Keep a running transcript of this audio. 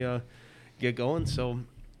get going. So,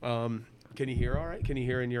 can you hear all right? Can you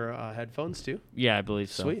hear in your headphones too? Yeah, I believe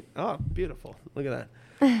so. Sweet. Oh, beautiful. Look at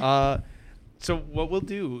that. So what we'll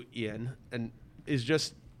do, Ian, is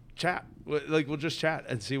just chat. We'll just chat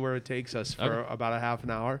and see where it takes us for about a half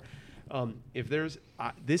an hour. If there's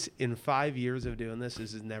this in 5 years of doing this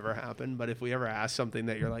has never happened. But if we ever ask something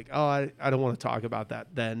that you're like, oh, I don't want to talk about that,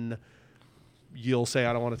 then you'll say,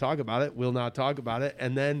 I don't want to talk about it. We'll not talk about it.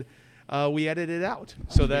 And then we edit it out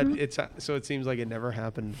so that it seems like it never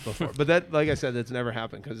happened before. But that, like I said, that's never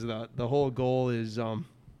happened because the whole goal is of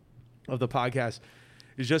the podcast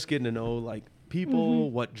is just getting to know like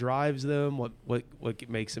people, what drives them, what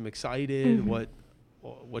makes them excited,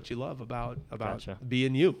 what you love about Gotcha.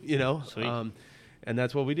 being you know. Sweet. And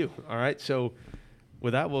that's what we do. All right. So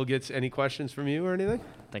with that, we'll get any questions from you or anything.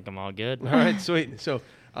 I think I'm all good. All right. Sweet. So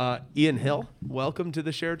Ian Hill, welcome to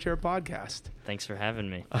the Share Chair podcast. Thanks for having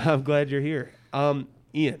me. I'm glad you're here.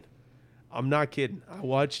 Ian, I'm not kidding. I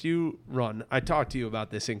watched you run. I talked to you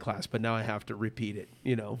about this in class, but now I have to repeat it,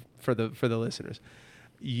 for the listeners.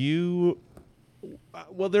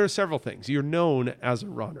 Well, there are several things. You're known as a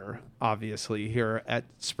runner, obviously, here at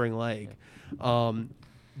Spring Lake.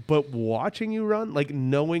 But watching you run, like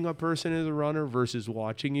knowing a person is a runner versus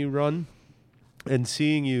watching you run and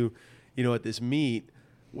seeing you, at this meet,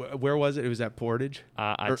 where was it? It was at Portage?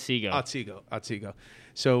 Otsego. Otsego.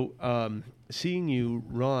 So seeing you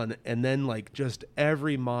run and then like just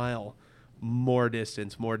every mile, more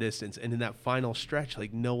distance. And in that final stretch,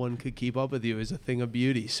 like no one could keep up with you is a thing of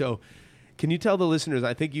beauty. So can you tell the listeners,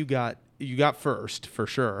 I think you got first for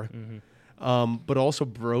sure, but also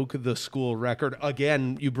broke the school record.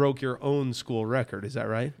 Again, you broke your own school record. Is that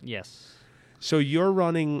right? Yes. So you're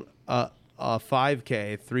running a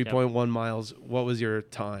 5K, 3.1 miles. What was your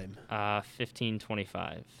time?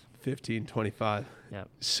 15:25. 15:25. Yep.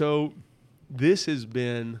 So this has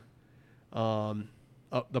been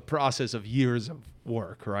the process of years of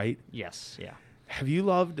work, right? Yes. Yeah. Have you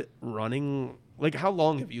loved running? Like, how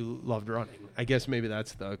long have you loved running? I guess maybe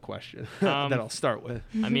that's the question that I'll start with.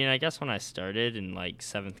 I mean, I guess when I started in like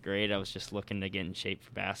 7th grade, I was just looking to get in shape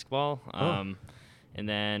for basketball. And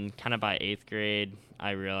then kind of by 8th grade,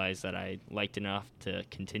 I realized that I liked enough to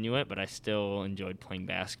continue it, but I still enjoyed playing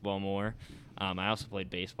basketball more. I also played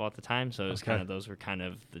baseball at the time, so it was those were kind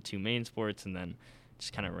of the two main sports, and then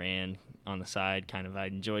just kind of ran on the side. I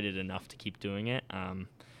enjoyed it enough to keep doing it.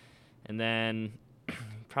 And then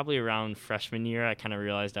probably around freshman year, I kind of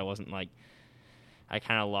realized I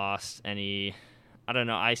kind of lost any. I don't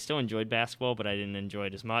know. I still enjoyed basketball, but I didn't enjoy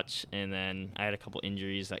it as much. And then I had a couple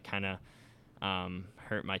injuries that kind of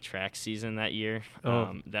hurt my track season that year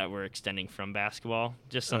that were extending from basketball.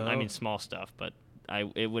 Just some, small stuff, but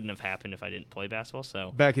it wouldn't have happened if I didn't play basketball.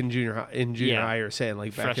 So back in junior high, you're saying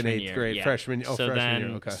like back freshman in 8th year, grade, yeah. freshman. So freshman then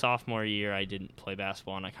year. Okay. sophomore year, I didn't play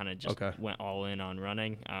basketball, and I kind of just went all in on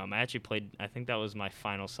running. I actually played. I think that was my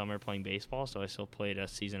final summer playing baseball, so I still played a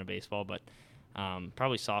season of baseball. But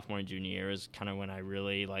probably sophomore and junior year is kind of when I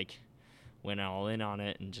really went all in on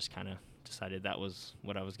it and just kind of decided that was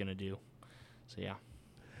what I was gonna do. So yeah.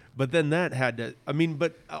 But then that had to,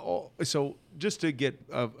 so just to get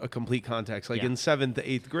a complete context, like in 7th to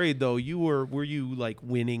 8th grade, though, were you like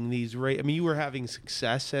winning these races? I mean, you were having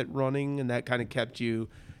success at running and that kind of kept you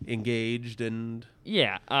engaged and.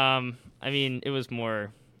 Yeah. It was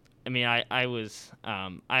more, I was,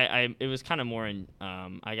 it was kind of more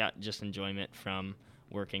I got just enjoyment from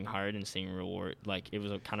working hard and seeing reward. Like it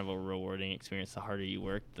was kind of a rewarding experience. The harder you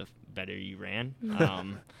worked, the better you ran.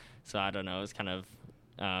 So I don't know, it was kind of,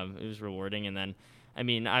 it was rewarding, and then,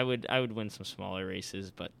 I would win some smaller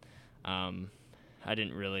races, but I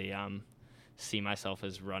didn't really see myself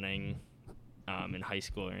as running in high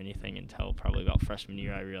school or anything until probably about freshman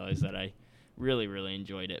year. I realized that I really, really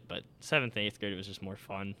enjoyed it, but 7th and 8th grade, it was just more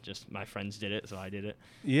fun. Just my friends did it, so I did it.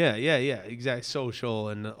 Yeah, exactly. Social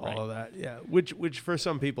and all of that, yeah. Which for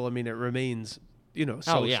some people, it remains,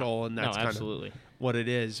 social, and that's kind of what it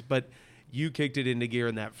is, but. You kicked it into gear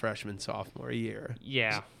in that freshman, sophomore year.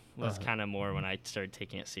 Yeah, was kind of more when I started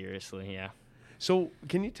taking it seriously, yeah. So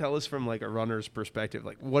can you tell us from like a runner's perspective,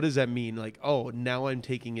 like what does that mean? Like, oh, now I'm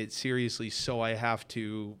taking it seriously, so I have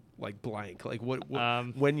to like blank. Like what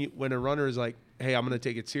when a runner is like, hey, I'm going to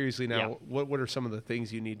take it seriously now, what are some of the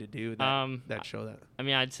things you need to do that show that?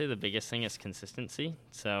 I'd say the biggest thing is consistency.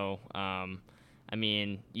 So,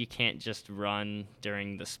 you can't just run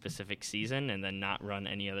during the specific season and then not run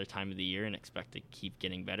any other time of the year and expect to keep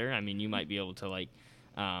getting better. You might be able to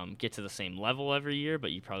get to the same level every year,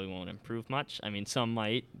 but you probably won't improve much. Some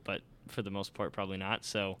might, but for the most part, probably not.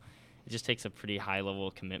 So it just takes a pretty high level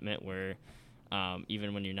of commitment where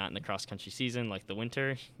even when you're not in the cross country season, like the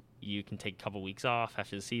winter, you can take a couple weeks off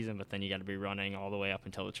after the season, but then you got to be running all the way up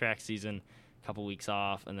until the track season, a couple weeks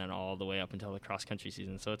off, and then all the way up until the cross country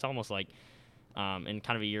season. So it's almost like in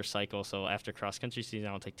kind of a year cycle. So after cross country season,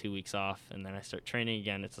 I'll take 2 weeks off, and then I start training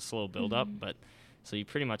again. It's a slow build up, but so you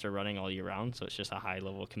pretty much are running all year round. So it's just a high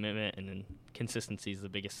level of commitment, and then consistency is the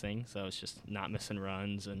biggest thing. So it's just not missing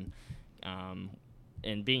runs and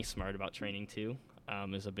being smart about training too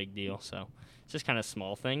is a big deal. So it's just kind of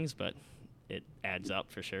small things, but it adds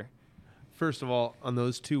up for sure. First of all, on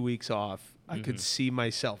those 2 weeks off, I could see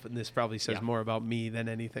myself, and this probably says more about me than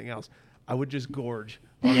anything else. I would just gorge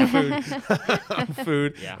on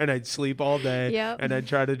food, and I'd sleep all day, and I'd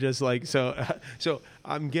try to just so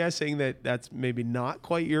I'm guessing that that's maybe not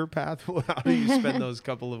quite your path. How do you spend those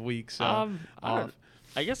couple of weeks off?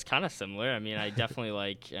 I guess kind of similar. I mean, I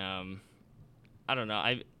definitely I don't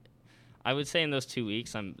know. I would say in those 2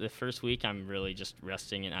 weeks, the first week I'm really just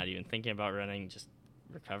resting and not even thinking about running, just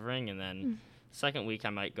recovering, and then second week I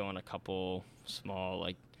might go on a couple small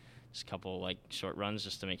short runs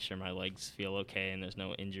just to make sure my legs feel okay and there's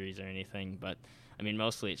no injuries or anything. But I mean,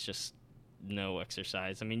 mostly it's just no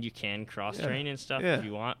exercise. I mean, you can cross train and stuff if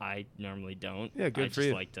you want. I normally don't. Yeah, good I for you.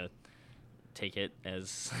 just like to take it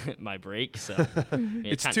as my break. So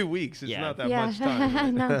it's 2 weeks. It's not that much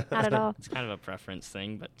time. No, not at all. It's kind of a preference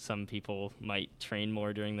thing, but some people might train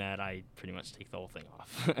more during that. I pretty much take the whole thing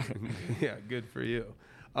off. Yeah, good for you.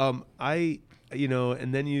 And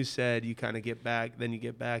then you said you kind of get back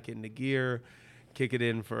into gear, kick it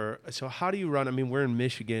in so how do you run? I mean, we're in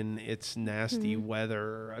Michigan. It's nasty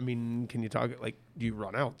weather. I mean, can you talk, do you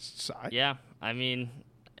run outside? Yeah. I mean,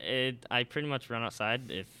 I pretty much run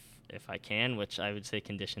outside if I can, which I would say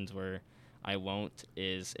conditions where I won't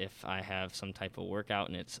is if I have some type of workout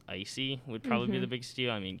and it's icy would probably be the biggest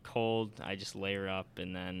deal. I mean, cold, I just layer up,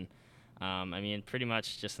 and then, pretty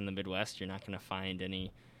much just in the Midwest, you're not going to find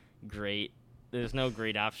there's no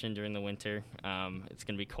great option during the winter. It's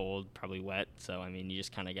going to be cold, probably wet. So, I mean, you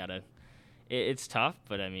just kind of got to, it's tough,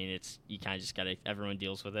 but I mean, you kind of just got to, everyone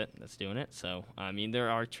deals with it that's doing it. So, I mean, there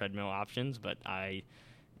are treadmill options, but I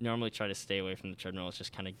normally try to stay away from the treadmill. It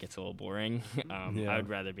just kind of gets a little boring. I would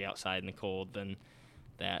rather be outside in the cold than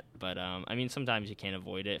that. But, sometimes you can't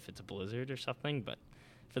avoid it if it's a blizzard or something, but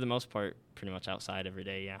for the most part, pretty much outside every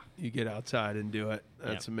day, yeah. You get outside and do it.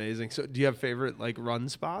 That's amazing. So do you have favorite, run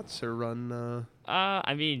spots or run?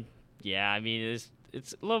 It's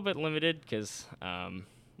a little bit limited because I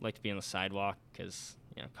like to be on the sidewalk because,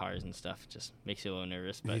 cars and stuff just makes you a little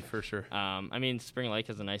nervous. But for sure. Spring Lake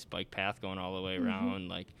has a nice bike path going all the way around.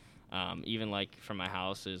 Even from my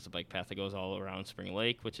house, there's a bike path that goes all around Spring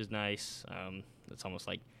Lake, which is nice. It's almost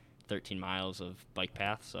 13 miles of bike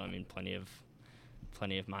path, so plenty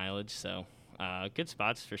of mileage, so good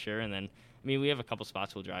spots for sure. And then we have a couple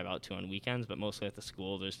spots we'll drive out to on weekends, but mostly at the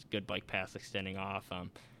school there's good bike paths extending off.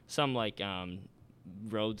 Some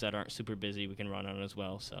roads that aren't super busy we can run on as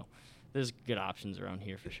well, so there's good options around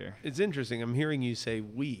here for sure. It's interesting. I'm hearing you say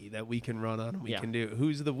that we can run on and we can do.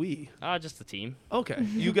 Who's the we? Just the team. Okay.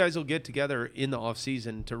 You guys will get together in the off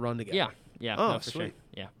season to run together. Yeah. Oh, no, for sweet. Sure.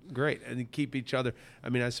 Yeah. Great. And keep each other.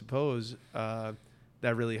 I suppose that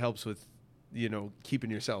really helps with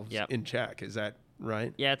keeping yourselves in check. Is that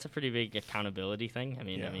right? Yeah, it's a pretty big accountability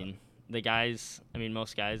thing. The guys,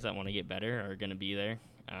 most guys that want to get better are going to be there.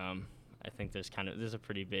 I think there's a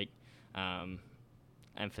pretty big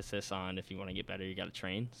emphasis on if you want to get better, you got to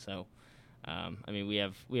train. So, we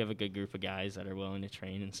have a good group of guys that are willing to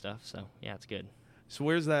train and stuff. So, yeah, it's good. So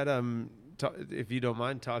where's that, if you don't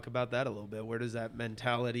mind, talk about that a little bit. Where does that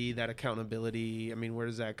mentality, that accountability, where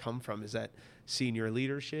does that come from? Is that senior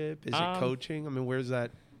leadership? Is it coaching? Where's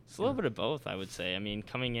that? It's a little bit of both, I would say.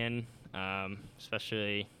 Coming in,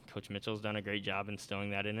 especially Coach Mitchell's done a great job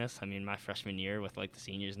instilling that in us. My freshman year with the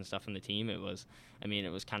seniors and stuff on the team, it was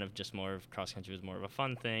kind of just more of cross country was more of a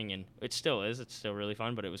fun thing, and it still is. It's still really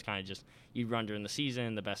fun, but it was kind of just you run during the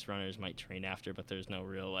season. The best runners might train after, but there's no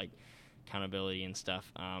real accountability and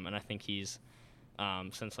stuff. And I think he's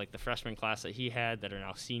since the freshman class that he had that are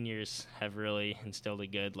now seniors have really instilled a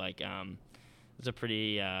good it's a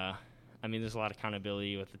pretty there's a lot of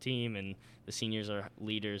accountability with the team, and the seniors are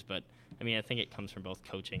leaders, but I think it comes from both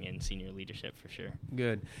coaching and senior leadership for sure.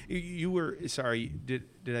 Good. You were, sorry, did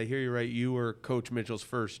I hear you right? You were Coach Mitchell's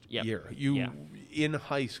first year. In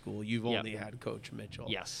high school, you've only had Coach Mitchell.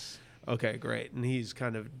 Yes. Okay, great. And he's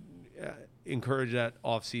kind of encouraged that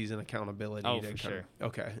off-season accountability. Oh, for sure.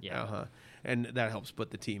 Okay. Yeah. And that helps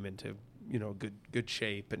put the team into good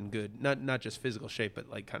shape and good, not just physical shape,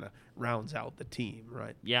 but kind of rounds out the team,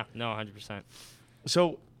 right? Yeah, no, 100%.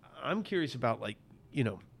 So I'm curious about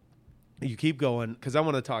you keep going, because I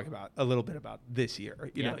want to talk about a little bit about this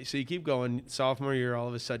year. You know, so you keep going. Sophomore year, all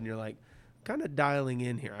of a sudden you're like, kind of dialing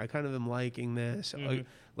in here. I kind of am liking this.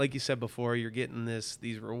 Like you said before, you're getting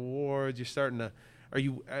these rewards. You're starting to. Are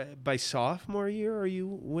you by sophomore year? Are you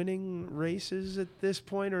winning races at this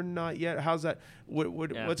point or not yet? How's that?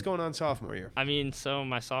 What's going on sophomore year? I mean, so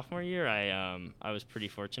my sophomore year, I was pretty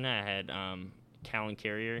fortunate. I had Callan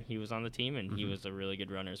Carrier. He was on the team, and he was a really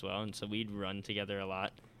good runner as well. And so we'd run together a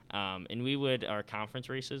lot. And we would, our conference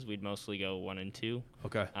races, we'd mostly go 1 and 2.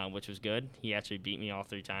 Okay. Which was good. He actually beat me all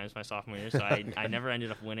 3 times my sophomore year, so I never ended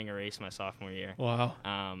up winning a race my sophomore year. Wow.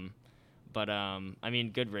 But I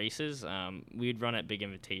mean, good races. We'd run at big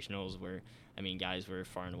invitationals where, I mean, guys were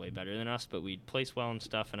far and away better than us, but we'd place well and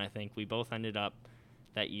stuff. And I think we both ended up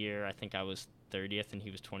that year. I think I was 30th and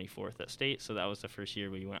he was 24th at state. So that was the first year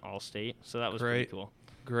we went all state. So that was pretty cool.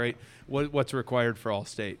 Great. What's required for all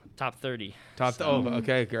state? Top 30.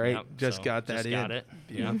 Okay, great. Yep, just got that in. Got it.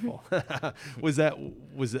 Beautiful. Was it,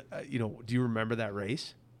 do you remember that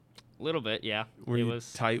race? A little bit, yeah. Were you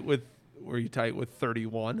tight with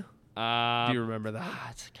 31? Do you remember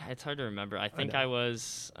that? It's hard to remember. I think I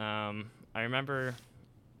was I remember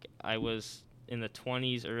I was in the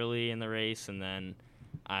 20s early in the race, and then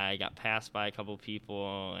I got passed by a couple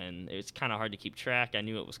people, and it was kind of hard to keep track. I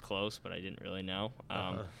knew it was close, but I didn't really know,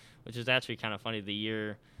 which is actually kind of funny. The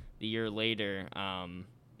year later,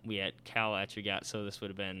 we had Cal actually got, so this would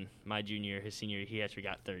have been my junior year, his senior year, he actually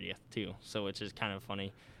got 30th too, so which is kind of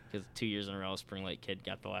funny because 2 years in a row, Spring Lake kid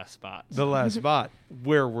got the last spot. The last spot.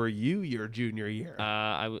 Where were you your junior year?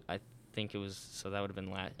 I think it was, so that would have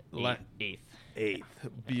been eighth.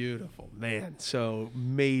 Beautiful, man. So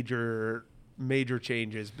major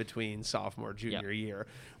changes between sophomore junior year.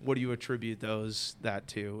 What do you attribute that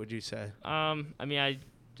to, would you say? I mean, I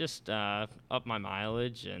just up my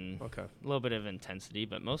mileage and a little bit of intensity,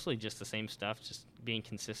 but mostly just the same stuff, just being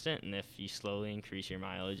consistent. And if you slowly increase your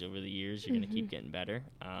mileage over the years, you're going to keep getting better.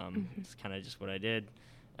 It's kind of just what I did.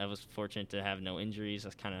 I was fortunate to have no injuries.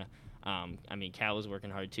 That's kind of I mean, Cal was working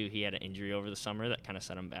hard too. He had an injury over the summer that kind of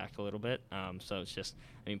set him back a little bit. So it's just,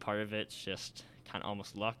 I mean, part of it's just kind of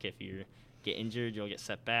almost luck. If you get injured, you'll get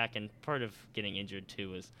set back. And part of getting injured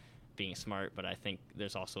too is being smart. But I think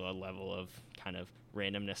there's also a level of kind of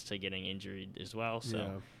randomness to getting injured as well.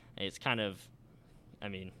 So it's kind of, I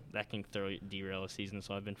mean, that can derail a season.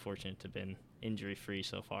 So I've been fortunate to have been injury free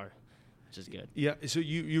so far, which is good. Yeah, so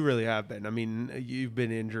you really have been. I mean, you've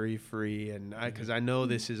been injury free, and because I know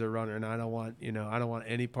this is a runner, and I don't want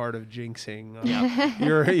any part of jinxing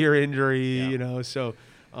your injury. So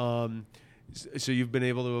so you've been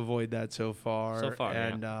able to avoid that so far.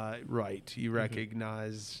 And you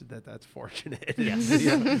recognize that that's fortunate. Yes.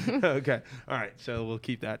 Okay. All right. So we'll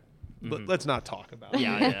keep that. Let's not talk about it.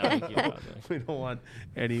 Yeah. We don't want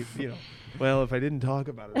any. Well, if I didn't talk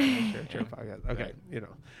about it, I'm sure your podcast. Okay. Right.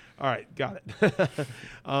 All right, got it.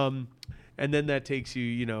 And then that takes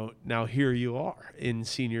you, now here you are in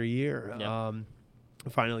senior year. Yep.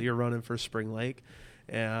 Finally, you're running for Spring Lake,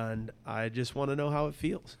 and I just want to know how it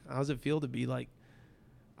feels. How does it feel to be like?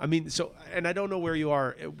 I mean, and I don't know where you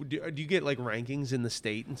are. Do you get like rankings in the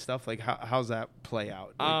state and stuff? Like, how's that play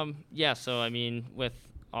out? Yeah. So I mean, with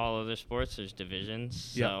all other sports, there's divisions.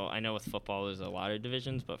 So I know with football, there's a lot of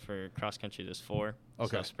divisions, but for cross country, there's 4.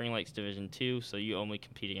 Okay. So Spring Lake's Division 2, so you only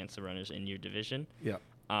compete against the runners in your division. Yeah.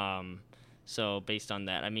 So based on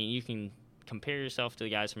that, I mean, you can compare yourself to the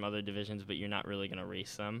guys from other divisions, but you're not really going to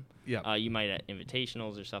race them. Yeah. You might at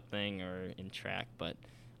invitationals or something, or in track, but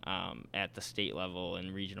at the state level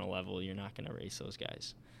and regional level, you're not going to race those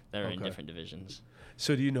guys that are in different divisions.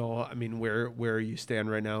 So do you know, I mean, where you stand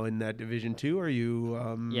right now in that Division 2? Are you,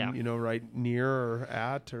 right near or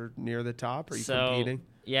at or near the top? Are you competing?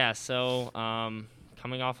 Yeah, so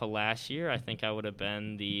coming off of last year, I think I would have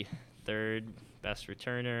been the 3rd best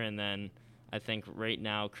returner. And then I think right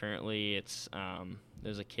now, currently, it's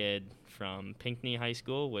there's a kid from Pinckney High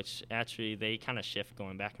School, which actually they kind of shift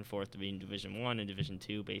going back and forth to being Division 1 and Division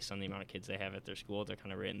 2 based on the amount of kids they have at their school. They're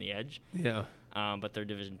kind of right in the edge. Yeah. But they're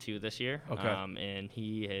Division 2 this year. Okay. And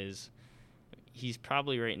he's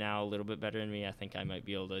probably right now a little bit better than me. I think I might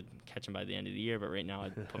be able to catch him by the end of the year, but right now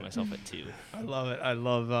I'd put myself at 2. I love it. I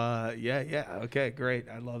love, okay, great.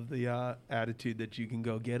 I love the attitude that you can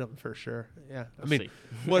go get him for sure. Yeah. I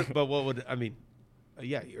mean,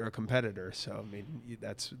 you're a competitor, so I mean,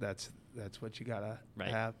 that's what you gotta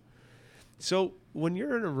have. So when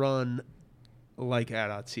you're in a run like at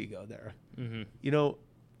Otsego there,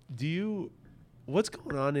 what's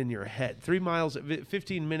going on in your head? 3 miles,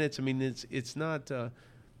 15 minutes. I mean, it's not.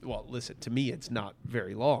 Well, listen, to me, it's not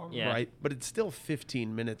very long, right? But it's still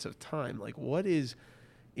 15 minutes of time. Like, what is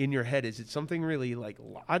in your head? Is it something really like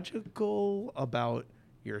logical about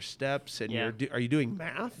your steps and are you doing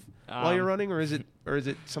math while you're running, or is it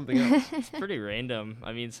something else? It's pretty random.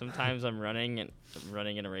 I mean, sometimes I'm running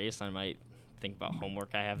in a race, and I might think about homework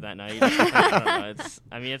I have that night. I don't know.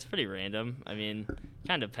 It's pretty random. I mean,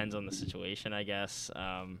 kind of depends on the situation, I guess.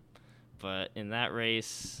 But in that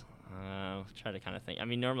race, try to kind of think. I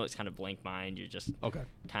mean, normally it's kind of blank mind. You're just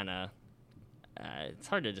kind of. It's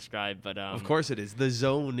hard to describe, but of course it is. The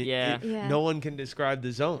zone. No one can describe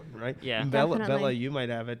the zone, right? Yeah. And Bella, you might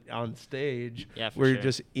have it on stage where you're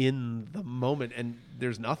just in the moment and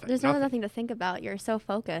there's nothing. There's nothing to think about. You're so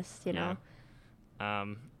focused, you know.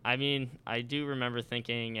 I mean, I do remember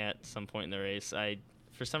thinking at some point in the race,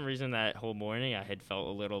 for some reason that whole morning I had felt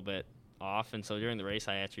a little bit off, and so during the race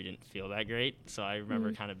I actually didn't feel that great. So I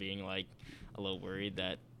remember kind of being like a little worried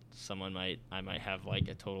that I might have like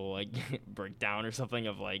a total like breakdown or something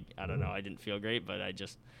of like, I don't know, I didn't feel great, but I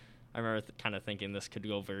remember kind of thinking this could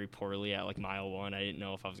go very poorly at like mile 1. I didn't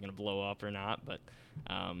know if I was going to blow up or not, but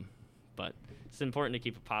it's important to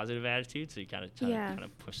keep a positive attitude, so you kind of try to kind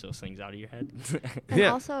of push those things out of your head. And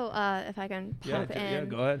also, if I can pop in. Yeah,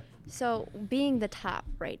 go ahead. So being the top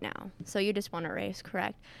right now, so you just won a race,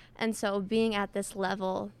 correct? And so being at this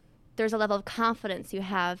level, there's a level of confidence you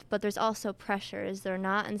have, but there's also pressure, is there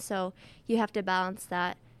not? And so you have to balance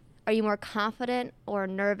that. Are you more confident or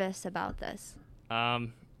nervous about this? I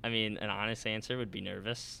mean, an honest answer would be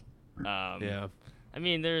nervous. I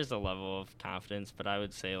mean, there is a level of confidence, but I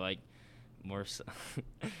would say like more so.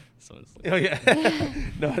 Oh yeah.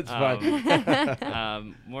 No, it's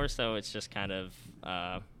fine. More so, it's just kind of.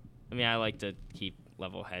 I mean, I like to keep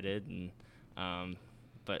level-headed, and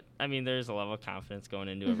but I mean, there's a level of confidence going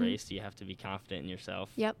into a race. You have to be confident in yourself,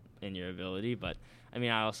 in your ability. But I mean,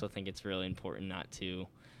 I also think it's really important not to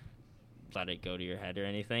let it go to your head or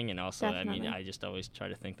anything. And also, Definitely. I mean, I just always try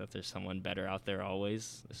to think that there's someone better out there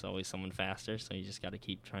always. There's always someone faster, so you just got to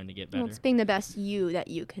keep trying to get better. Well, it's being the best you that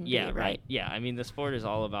you can be, right? right? Yeah, I mean, the sport is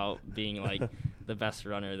all about being, like, the best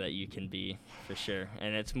runner that you can be, for sure.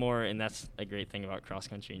 And it's more, and that's a great thing about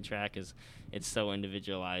cross-country and track, is it's so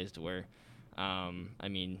individualized where, I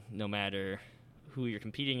mean, no matter who you're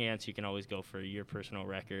competing against, you can always go for your personal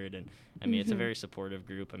record. And, I mean, it's a very supportive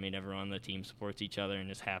group. I mean, everyone on the team supports each other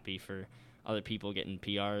and is happy for other people getting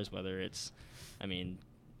PRs, whether it's, I mean,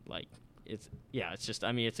 like, it's just,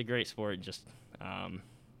 I mean, it's a great sport. Just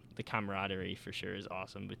the camaraderie for sure is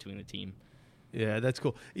awesome between the team. Yeah, that's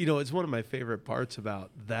cool. You know, it's one of my favorite parts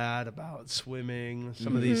about swimming,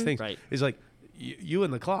 some of these things, is like you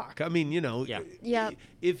and the clock. I mean, you know,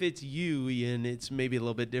 if it's you, Ian, it's maybe a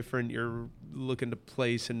little bit different. You're looking to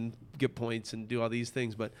place and get points and do all these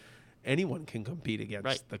things, but anyone can compete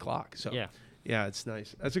against the clock. So yeah, it's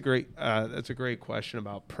nice. That's a great question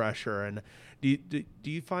about pressure. And do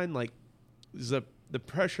you find like the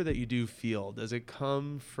pressure that you do feel, does it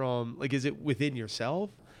come from, like, is it within yourself?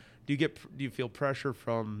 Do you feel pressure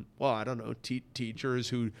from, well, I don't know, teachers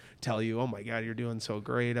who tell you, oh my God, you're doing so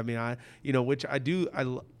great. I mean, which I do,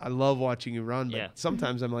 I love watching you run, but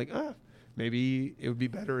sometimes I'm like, maybe it would be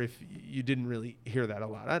better if you didn't really hear that a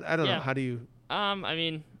lot. I don't know. How do you? I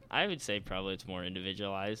mean, I would say probably it's more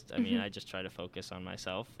individualized. I mean, I just try to focus on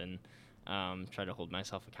myself and try to hold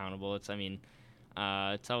myself accountable. It's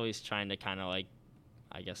always trying to kind of like,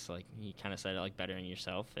 I guess like you kind of said it, like bettering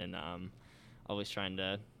yourself and always trying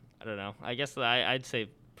to, I don't know. I guess I'd say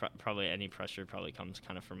probably any pressure probably comes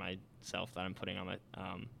kind of from myself that I'm putting on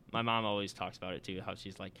my mom always talks about it too, how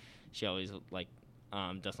she's like, she always like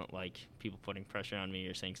doesn't like people putting pressure on me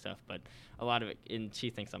or saying stuff, but a lot of it, and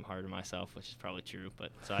she thinks I'm hard on myself, which is probably true,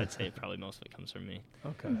 but so I'd say probably most of it comes from me.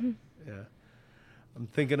 Okay. Yeah. I'm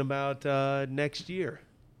thinking about next year.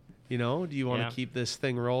 You know, do you want to keep this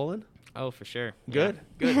thing rolling? Oh, for sure. Good.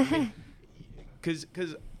 Good.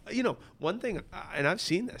 Because you know, one thing, and I've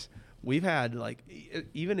seen this, we've had like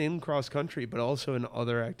even in cross country, but also in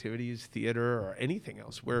other activities, theater or anything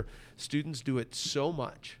else, where students do it so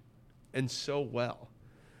much and so well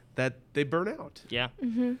that they burn out. Yeah.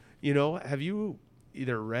 You know, have you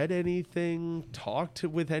either read anything, talked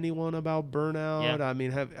with anyone about burnout? Yeah. I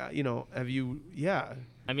mean, have you? Yeah.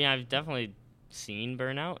 I mean, I've definitely seen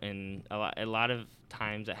burnout, and a lot of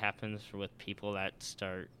times it happens with people that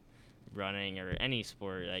start running or any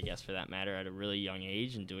sport, I guess, for that matter, at a really young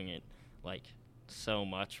age and doing it like so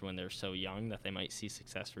much when they're so young that they might see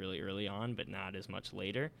success really early on, but not as much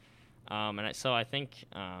later. So I think,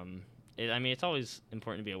 it's always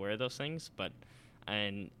important to be aware of those things,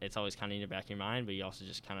 and it's always kind of in the back of your mind, but you also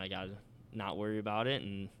just kind of got to not worry about it.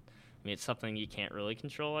 And I mean, it's something you can't really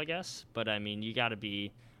control, I guess, but I mean, you got to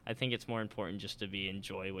be, I think it's more important just to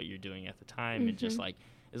enjoy what you're doing at the time and just like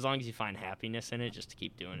as long as you find happiness in it, just to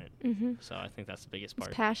keep doing it. So I think that's the biggest part.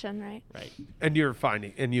 It's passion, right? Right. And you're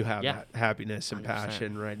finding, and you have Yeah. that happiness and 100%.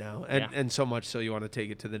 passion right now, and so much so you want to take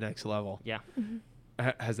it to the next level. Yeah.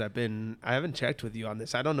 Has that been? I haven't checked with you on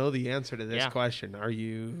this. I don't know the answer to this Yeah. question. Are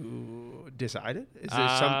you decided?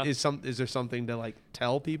 Is there something to like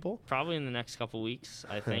tell people? Probably in the next couple weeks,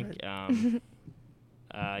 I think.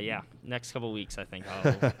 Yeah, next couple weeks, I think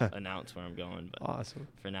I'll announce where I'm going. But Awesome.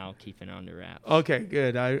 for now, keeping it under wraps. Okay,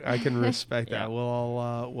 good. I can respect Yeah. that. We'll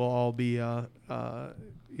all be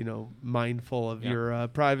mindful of Yeah. your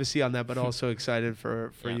privacy on that, but also excited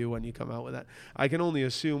for Yeah. you when you come out with that. I can only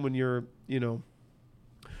assume when you're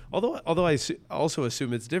although I also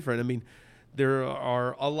assume it's different. I mean, there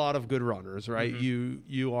are a lot of good runners, right?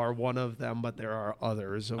 You are one of them, but there are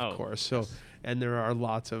others, of course. So, yes. and there are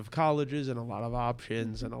lots of colleges and a lot of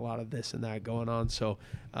options and a lot of this and that going on. So,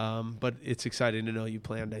 but it's exciting to know you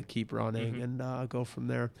plan to keep running and go from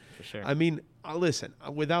there. For sure. I mean, listen,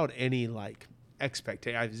 without any like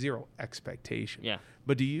expectation, I have zero expectation. Yeah.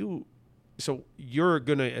 But so you're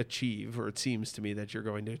going to achieve, or it seems to me that you're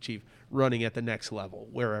going to achieve running at the next level,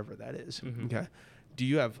 wherever that is. Okay. Do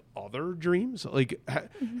you have other dreams? Like,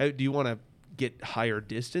 do you want to get higher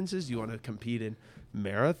distances? Do you want to compete in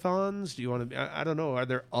marathons? Do you want to, I don't know. Are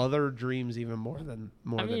there other dreams even more than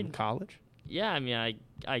college? Yeah, I mean,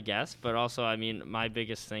 I guess, but also, I mean, my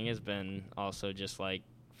biggest thing has been also just like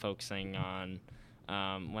focusing on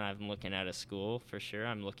when I'm looking at a school, for sure,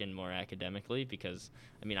 I'm looking more academically because,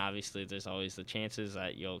 I mean, obviously there's always the chances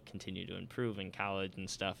that you'll continue to improve in college and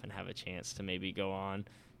stuff and have a chance to maybe go on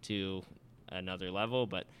to another level,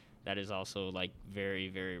 but that is also like very,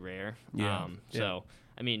 very rare. So,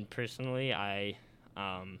 I mean, personally, I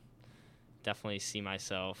definitely see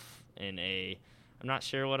myself I'm not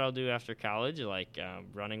sure what I'll do after college. Like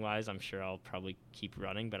running wise, I'm sure I'll probably keep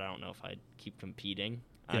running, but I don't know if I'd keep competing.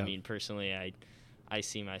 Yeah. I mean, personally, I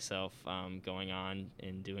see myself going on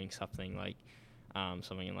and doing something like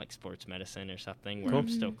something in like sports medicine or something where I'm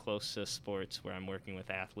still close to sports where I'm working with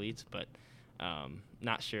athletes, but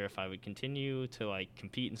not sure if I would continue to like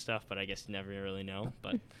compete and stuff, but I guess you never really know.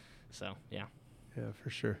 But so, yeah. Yeah, for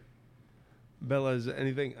sure. Bella, is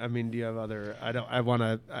anything, I mean, do you have other,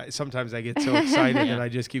 sometimes I get so excited that I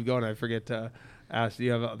just keep going. I forget to ask, do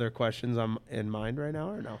you have other questions in mind right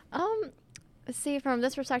now or no? See, from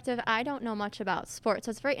this perspective, I don't know much about sports,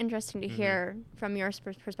 so it's very interesting to hear from your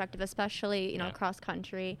perspective, especially, cross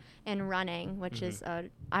country and running, which is,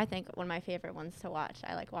 I think, one of my favorite ones to watch.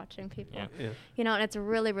 I like watching people, and it's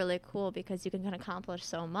really, really cool because you can accomplish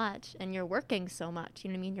so much, and you're working so much,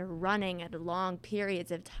 you know what I mean? You're running at long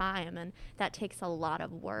periods of time, and that takes a lot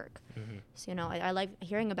of work. So, I like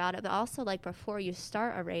hearing about it, but also, like, before you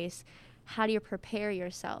start a race, how do you prepare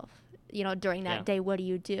yourself? During that day, what do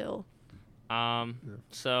you do?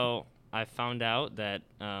 So I found out that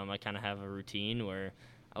I kind of have a routine where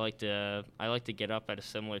I like to get up at a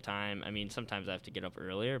similar time. I mean, sometimes I have to get up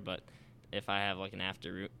earlier, but if I have like an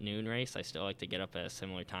afternoon race, I still like to get up at a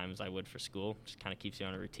similar time as I would for school. Just kind of keeps you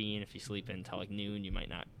on a routine. If you sleep until like noon, you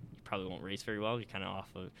probably won't race very well. You're kind of off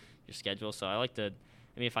of your schedule. So I like to,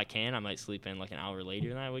 if I can, I might sleep in like an hour later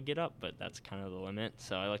than I would get up, but that's kind of the limit.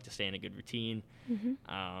 So I like to stay in a good routine.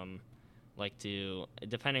 Like to,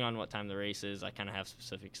 depending on what time the race is, I kind of have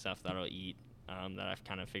specific stuff that I'll eat that I've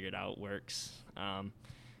kind of figured out works.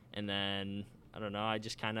 And then, I don't know, I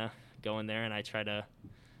just kind of go in there and I try to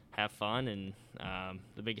have fun. And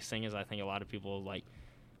the biggest thing is I think a lot of people, like,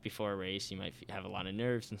 before a race, you might have a lot of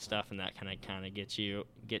nerves and stuff, and that kind of get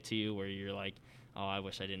to you where you're like, oh, I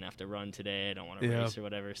wish I didn't have to run today. I don't want to race or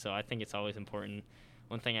whatever. So I think it's always important.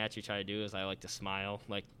 One thing I actually try to do is I like to smile,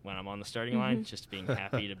 like when I'm on the starting line, just being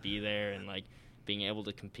happy to be there and like being able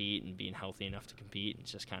to compete and being healthy enough to compete. It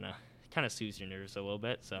just kind of soothes your nerves a little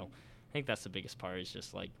bit. So I think that's the biggest part, is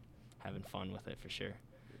just like having fun with it for sure.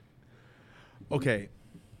 Okay.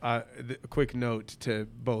 A quick note to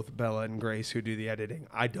both Bella and Grace who do the editing.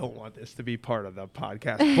 I don't want this to be part of the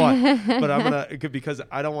podcast, but I'm because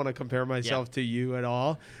I don't want to compare myself to you at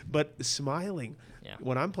all. But smiling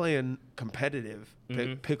when I'm playing competitive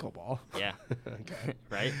pickleball, okay.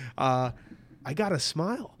 Right? I gotta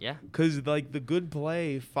smile, because like the good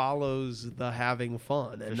play follows the having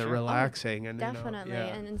fun and the relaxing, and definitely,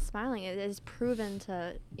 and smiling is proven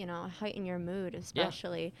to heighten your mood,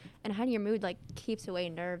 especially, and heighten your mood like keeps away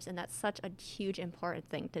nerves, and that's such a huge important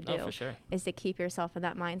thing to do. Oh, for sure. Is to keep yourself in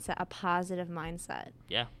that mindset, a positive mindset.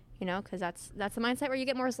 Yeah. Because that's the mindset where you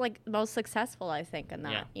get most successful, I think, in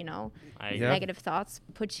that, negative thoughts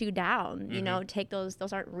put you down, take those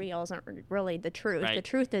aren't real, aren't really the truth. Right. The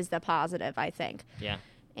truth is the positive, I think. Yeah.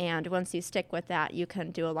 And once you stick with that, you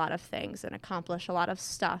can do a lot of things and accomplish a lot of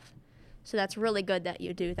stuff. So that's really good that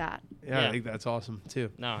you do that. Yeah, I think that's awesome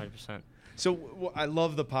too. No, 100%. So I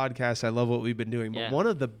love the podcast. I love what we've been doing. But one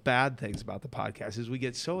of the bad things about the podcast is we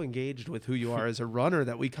get so engaged with who you are as a runner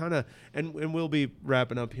that we kind of, and we'll be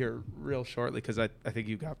wrapping up here real shortly because I think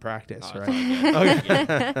you've got practice, right?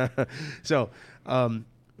 Okay. So,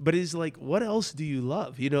 but it's like, what else do you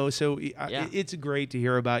love? You know, so it's great to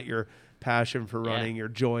hear about your passion for running, your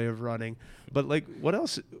joy of running. But like, what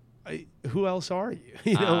else? Who else are you?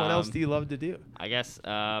 You know, what else do you love to do? I guess,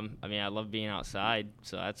 I mean, I love being outside,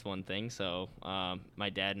 so that's one thing. So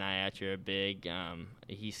my dad and I actually are big,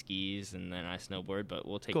 he skis and then I snowboard, but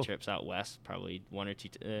we'll take trips out west, probably one or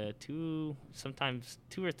two, sometimes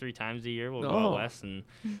 2 or 3 times a year. We'll go out west and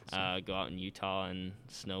go out in Utah and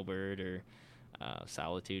snowbird or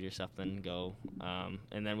Solitude or something, go.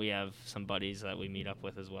 And then we have some buddies that we meet up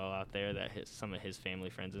with as well out there that some of his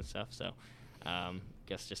family friends and stuff. So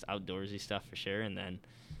guess just outdoorsy stuff for sure. And then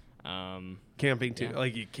camping too.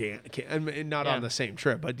 Like you can't and not on the same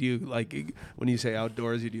trip, but do you, like, when you say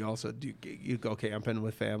outdoorsy, do you also you go camping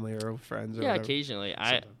with family or friends? Or whatever? Occasionally.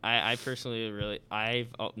 I personally I've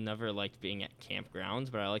never liked being at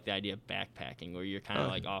campgrounds, but I like the idea of backpacking where you're kind of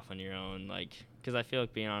like off on your own, like, because I feel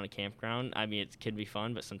like being on a campground, I mean, it can be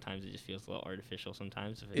fun, but sometimes it just feels a little artificial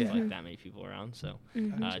sometimes if it's like that many people around. So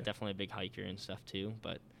definitely a big hiker and stuff too,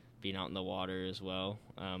 but being out in the water as well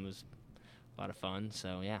was a lot of fun.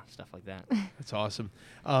 So yeah, stuff like that. That's awesome.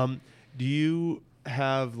 Do you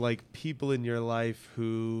have like people in your life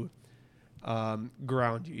who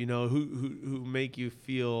ground you, you know, who make you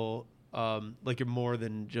feel like you're more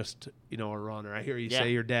than just, you know, a runner? I hear you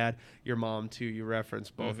say your dad, your mom too. You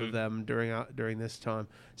referenced both of them during this time.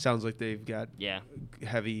 Sounds like they've got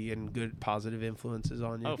heavy and good positive influences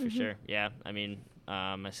on you. Oh, for sure. Yeah. I mean,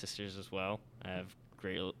 my sisters as well. I have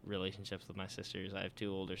great relationships with my sisters. I have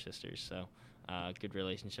 2 older sisters, so good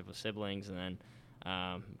relationship with siblings, and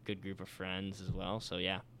then good group of friends as well. So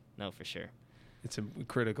yeah, no, for sure. It's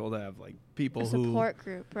critical to have like people a support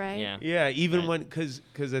group, right? Yeah. Even when, because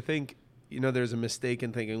I think, you know, there's a mistake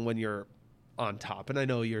in thinking when you're on top, and I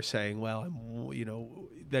know you're saying, well, you know,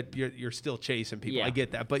 that you're still chasing people. I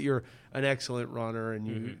get that, but you're an excellent runner and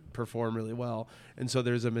you perform really well, and so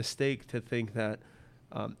there's a mistake to think that.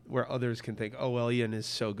 Where others can think, oh, well, Ian is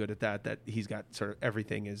so good at that he's got sort of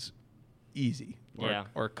everything is easy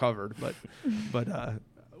or covered. But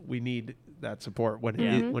we need that support when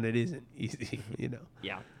it isn't easy, you know.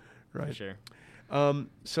 Yeah, right. For sure.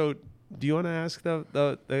 So do you want to ask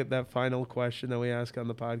that final question that we ask on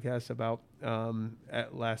the podcast about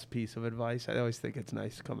last piece of advice? I always think it's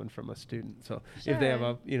nice coming from a student. So if they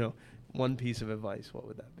have one piece of advice, what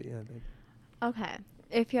would that be? I think. Okay.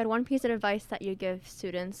 If you had one piece of advice that you give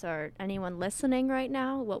students or anyone listening right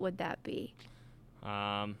now, what would that be?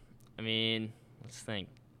 I mean, let's think.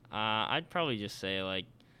 I'd probably just say, like,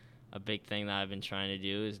 a big thing that I've been trying to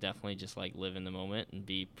do is definitely just, like, live in the moment and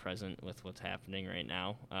be present with what's happening right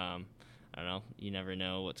now. I don't know. You never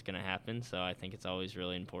know what's going to happen, so I think it's always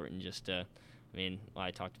really important just to,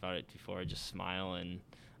 I talked about it before, just smile and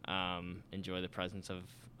enjoy the presence of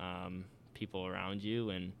people around you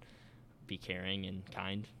and be caring and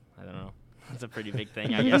kind. I don't know. That's a pretty big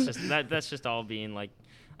thing. I guess that's just all being like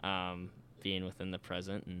being within the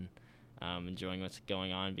present and enjoying what's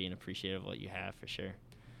going on, being appreciative of what you have for sure.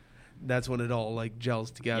 That's when it all like gels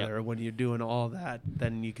together. When you're doing all that,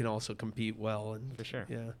 then you can also compete well and for sure.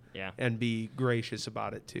 Yeah. And be gracious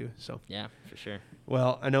about it too. So yeah, for sure.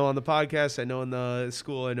 Well, I know on the podcast, I know in the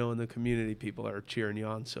school, I know in the community, people are cheering you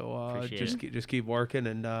on. So just keep working,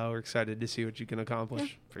 and we're excited to see what you can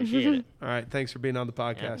accomplish. Appreciate it. All right, thanks for being on the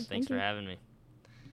podcast. Yeah, thanks for having me.